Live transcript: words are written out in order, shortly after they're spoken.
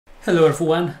Hello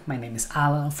everyone, my name is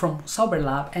Alan from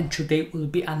Sauber-Lab and today will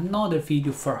be another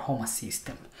video for Home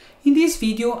Assistant. In this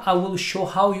video I will show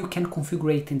how you can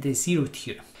configure it in the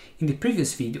ZeroTeir. In the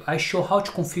previous video I show how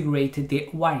to configure the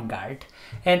Wireguard,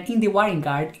 and in the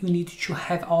Wireguard you need to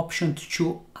have option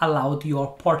to allow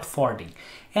your port forwarding,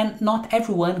 and not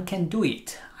everyone can do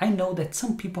it. I know that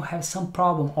some people have some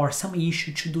problem or some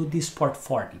issue to do this port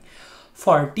forwarding.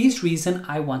 For this reason,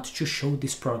 I want to show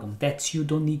this program that you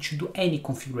don't need to do any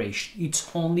configuration.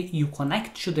 It's only you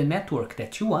connect to the network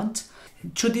that you want.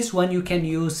 To this one, you can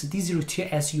use this ZeroTeir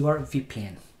as your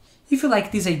VPN. If you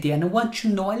like this idea and want to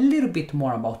know a little bit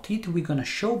more about it, we're gonna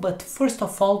show. But first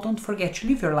of all, don't forget to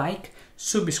leave your like,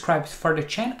 subscribe for the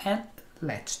channel, and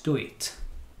let's do it.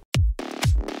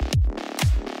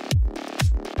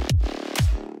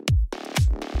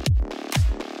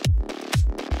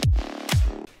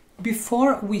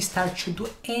 Before we start to do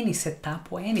any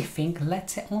setup or anything,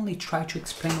 let's only try to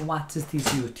explain what is this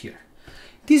ZeroTeir.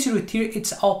 This ZeroTeir,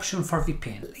 it's an option for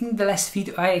VPN. In the last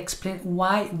video I explained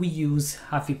why we use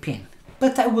a VPN,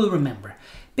 but I will remember.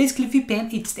 Basically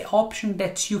VPN, it's the option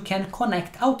that you can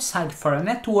connect outside for a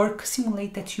network,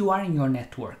 simulate that you are in your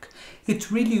network.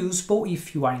 It's really useful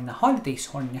if you are in the holidays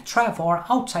or in a travel or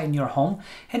outside in your home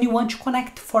and you want to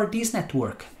connect for this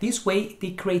network. This way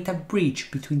they create a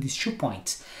bridge between these 2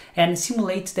 points and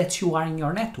simulate that you are in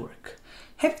your network.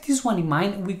 Have this one in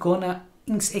mind, we're gonna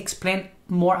explain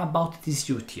more about this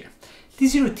ZeroTeir.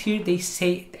 This ZeroTeir, they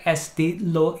say as the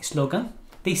slogan,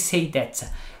 they say that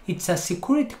it's a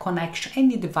security connection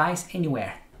any device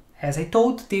anywhere. As I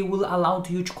told, they will allow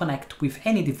you to connect with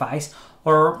any device,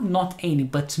 or not any,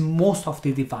 but most of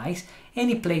the device,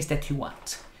 any place that you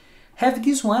want. Have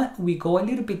this one, we go a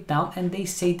little bit down and they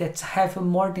say that have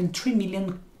more than 3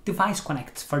 million device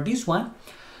connects for this one,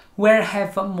 where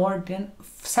have more than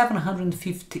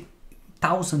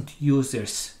 750,000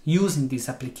 users using this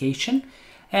application,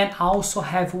 and also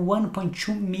have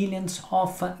 1.2 million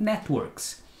of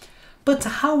networks. But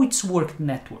how it's worked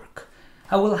network?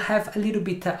 I will have a little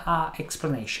bit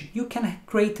explanation. You can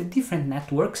create different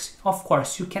networks. Of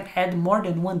course, you can add more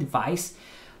than one device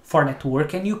for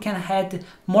network, and you can add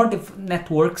more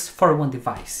networks for one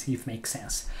device, if it makes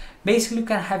sense. Basically, you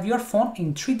can have your phone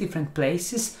in 3 different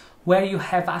places where you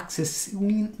have access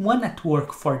in one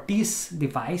network for this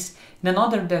device, in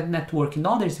another network in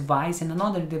other device, and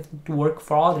another network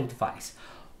for other device.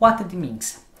 What it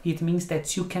means? It means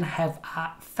that you can have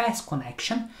a fast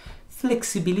connection,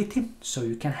 flexibility, so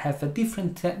you can have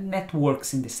different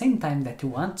networks in the same time that you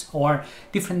want, or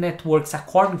different networks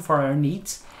according for your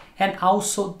needs, and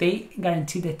also they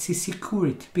guarantee that it's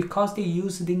security because they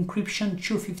use the encryption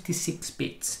 256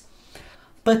 bits.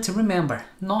 But remember,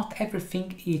 not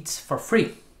everything is for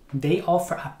free. They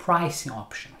offer a pricing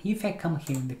option. If I come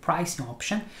here in the pricing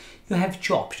option, you have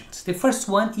 2 options. The first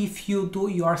one, if you do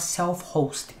your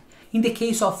self-hosting. In the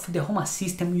case of the Home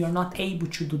Assistant, you're not able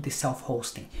to do the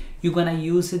self-hosting. You're gonna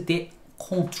use the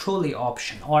controller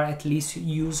option, or at least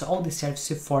use all the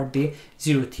services for the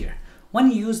ZeroTeir.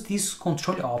 When you use this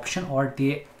controller option or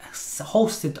the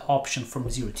hosted option from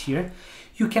ZeroTeir,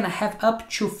 you can have up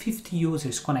to 50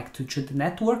 users connected to the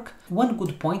network. One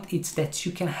good point is that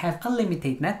you can have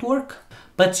unlimited network,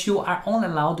 but you are only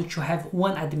allowed to have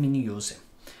 1 admin user.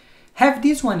 Have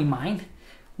this one in mind.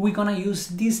 We're gonna use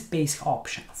this basic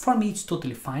option. For me, it's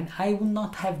totally fine. I will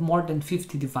not have more than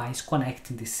 50 devices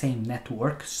connecting the same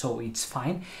network, so it's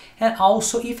fine. And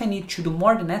also, if I need to do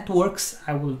more than networks,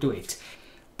 I will do it.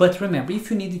 But remember,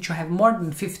 if you need to have more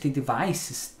than 50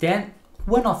 devices, then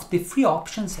one of the free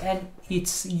options, and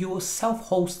it's you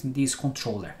self-hosting this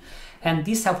controller. And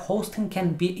this self-hosting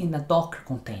can be in a Docker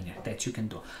container that you can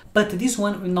do. But this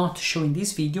one will not show in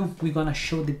this video. We're gonna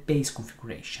show the base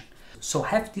configuration. So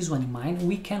have this one in mind.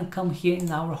 We can come here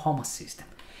in our Home Assistant.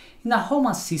 In a Home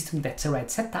Assistant that's already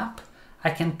set up,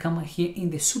 I can come here in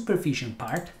the supervision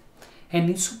part, and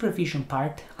in supervision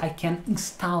part I can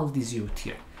install this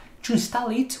ZeroTeir. To install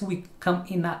it, we come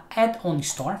in a add-on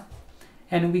store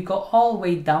and we go all the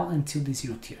way down until the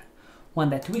ZeroTeir. When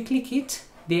that we click it,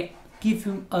 they give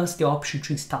us the option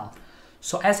to install.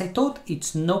 So as I told,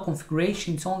 it's no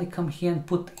configuration, it's only come here and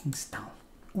put install.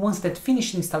 Once that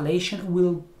finished installation,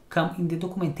 we'll come in the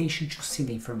documentation to see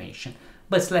the information,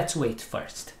 but let's wait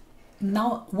first.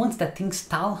 Now, once that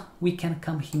install, we can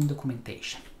come here in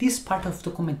documentation. This part of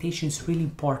documentation is really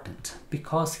important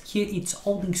because here it's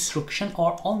all the instruction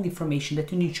or all the information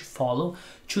that you need to follow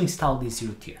to install the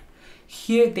ZeroTeir.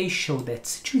 Here they show that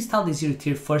to install the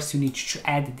ZeroTeir, first you need to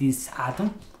add this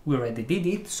add-on. We already did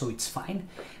it, so it's fine.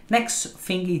 Next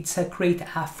thing is create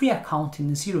a free account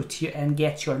in ZeroTeir and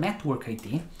get your network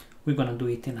ID. We're gonna do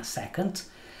it in a second.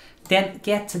 Then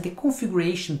get the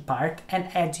configuration part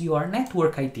and add your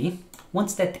network ID.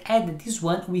 Once that added this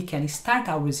one, we can start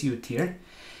our ZeroTeir.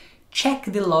 Check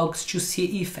the logs to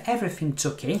see if everything's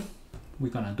okay.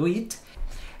 We're gonna do it.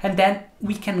 And then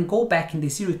we can go back in the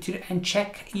ZeroTeir and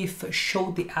check if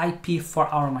show the IP for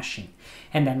our machine.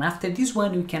 And then after this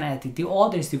one, we can add the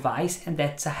other device, and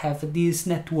that's have this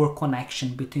network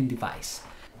connection between device.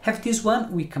 Have this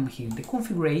one, we come here in the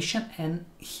configuration, and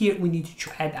here we need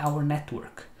to add our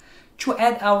network. To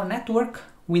add our network,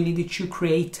 we need to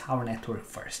create our network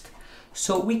first.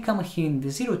 So we come here in the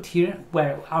ZeroTeir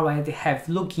where I already have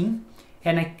login,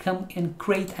 and I come and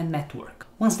create a network.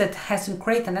 Once that has been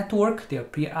created a network, there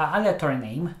appear an aleatory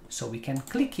name, so we can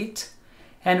click it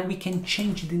and we can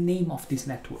change the name of this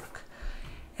network.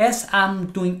 As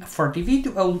I'm doing for the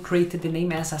video, I will create the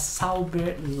name as a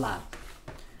Sauber-Lab.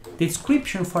 The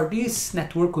description for this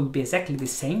network will be exactly the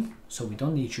same, so we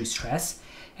don't need to stress.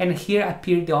 And here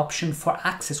appear the option for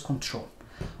access control.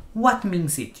 What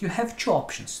means it? You have two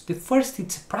options. The first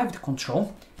is private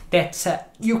control,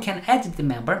 that you can add the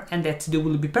member and that they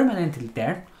will be permanently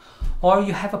there, or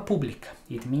you have a public.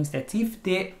 It means that if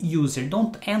the user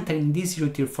don't enter in this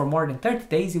ZeroTeir for more than 30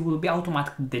 days, it will be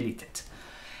automatically deleted.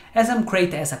 As I'm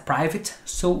created as a private,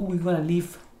 so we're gonna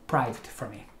leave private for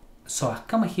me. So I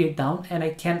come here down and I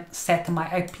can set my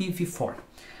IPv4.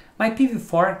 My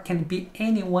IPv4 can be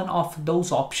any one of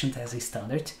those options as a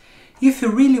standard. If you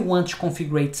really want to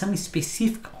configure some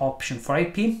specific option for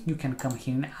IP, you can come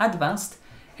here in advanced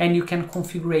and you can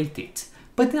configure it.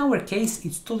 But in our case,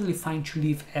 it's totally fine to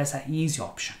leave as an easy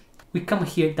option. We come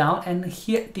here down and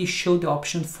here they show the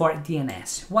option for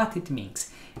DNS. What it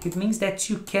means? It means that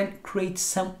you can create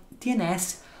some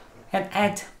DNS and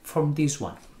add from this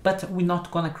one. But we're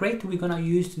not gonna create, we're gonna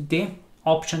use the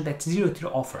option that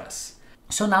ZeroTeir offers us.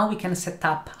 So now we can set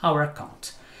up our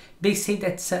account. They say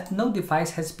that no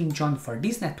device has been joined for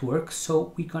this network,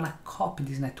 so we're gonna copy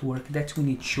this network that we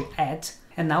need to add,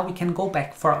 and now we can go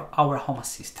back for our home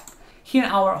assistant. Here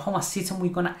in our home assistant,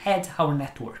 we're gonna add our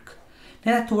network. The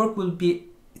network will be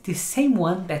the same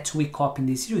one that we copy in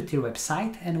the ZeroTeir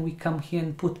website, and we come here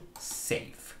and put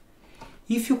save.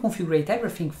 If you configure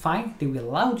everything fine, they will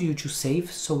allow you to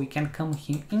save, so we can come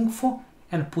here info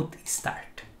and put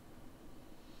start.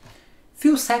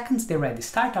 Few seconds they already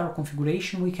start our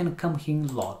configuration, we can come here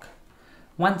in log.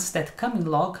 Once that come in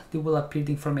log, they will appear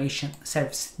the information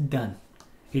service done.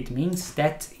 It means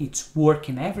that it's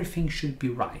working, everything should be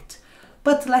right.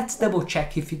 But let's double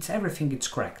check if it's everything is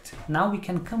correct. Now we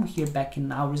can come here back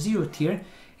in our ZeroTeir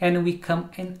and we come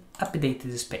and update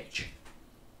this page.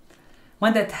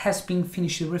 When that has been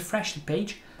finished, refresh the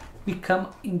page, we come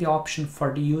in the option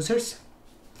for the users.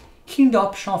 Here in the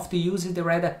option of the user, they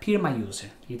already appear my user.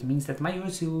 It means that my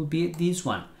user will be this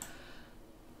one.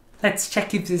 Let's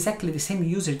check if it's exactly the same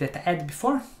user that I had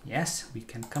before. Yes, we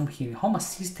can come here in Home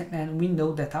Assistant and we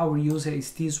know that our user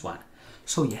is this one.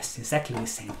 So yes, exactly the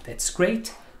same. That's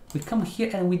great. We come here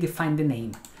and we define the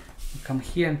name. We come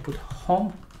here and put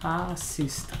Home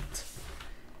Assistant.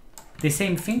 The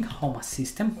same thing, Home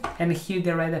Assistant. And here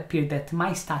they already appear that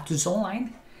my status is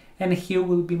online. And here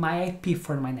will be my IP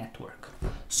for my network.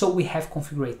 So we have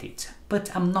configured it,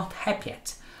 but I'm not happy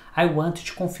yet. I want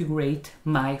to configure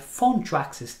my phone to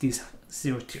access this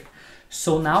ZeroTeir.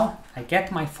 So now I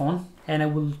get my phone and I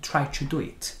will try to do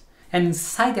it. And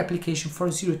inside the application for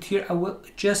ZeroTeir, I will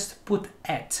just put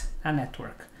add a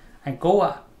network. I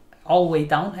go all the way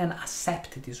down and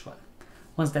accept this one.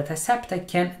 Once that I accept, I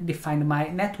can define my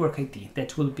network ID.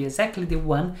 That will be exactly the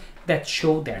one that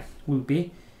showed there. Will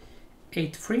be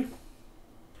 83.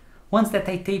 Once that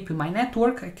I type my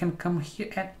network, I can come here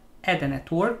and add a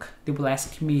network. They will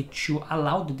ask me to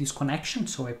allow the disconnection,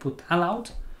 so I put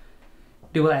allowed.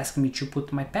 They will ask me to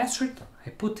put my password. I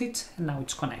put it and now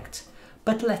it's connect.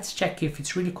 But let's check if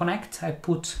it's really connect. I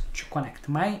put to connect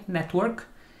my network.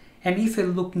 And if you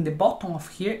look in the bottom of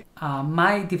here,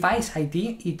 my device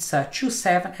ID, it's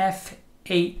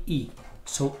 27FAE.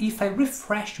 So if I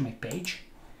refresh my page,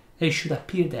 it should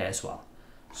appear there as well.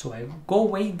 So I go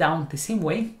way down the same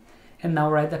way, and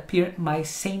now right appear my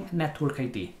same network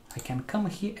ID. I can come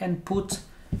here and put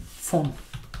phone.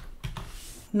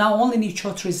 Now only need to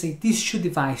authorize these two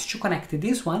devices to connect to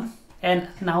this one, and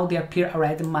now they appear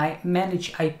already my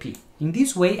managed IP. In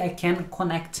this way I can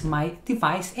connect my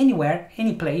device anywhere,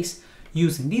 any place,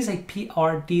 using this IP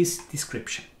or this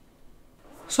description.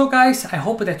 So guys, I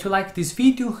hope that you like this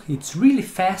video. It's really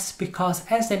fast because,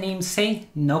 as the name say,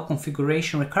 no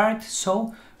configuration required,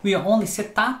 so we are only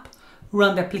set up,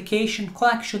 run the application,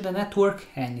 connect to the network,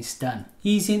 and it's done.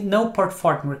 Easy, no port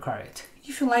forwarding required.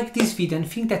 If you like this video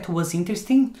and think that was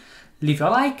interesting, Leave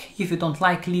your like. If you don't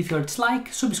like, leave your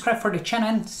dislike. Subscribe for the channel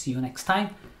and see you next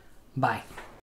time. Bye.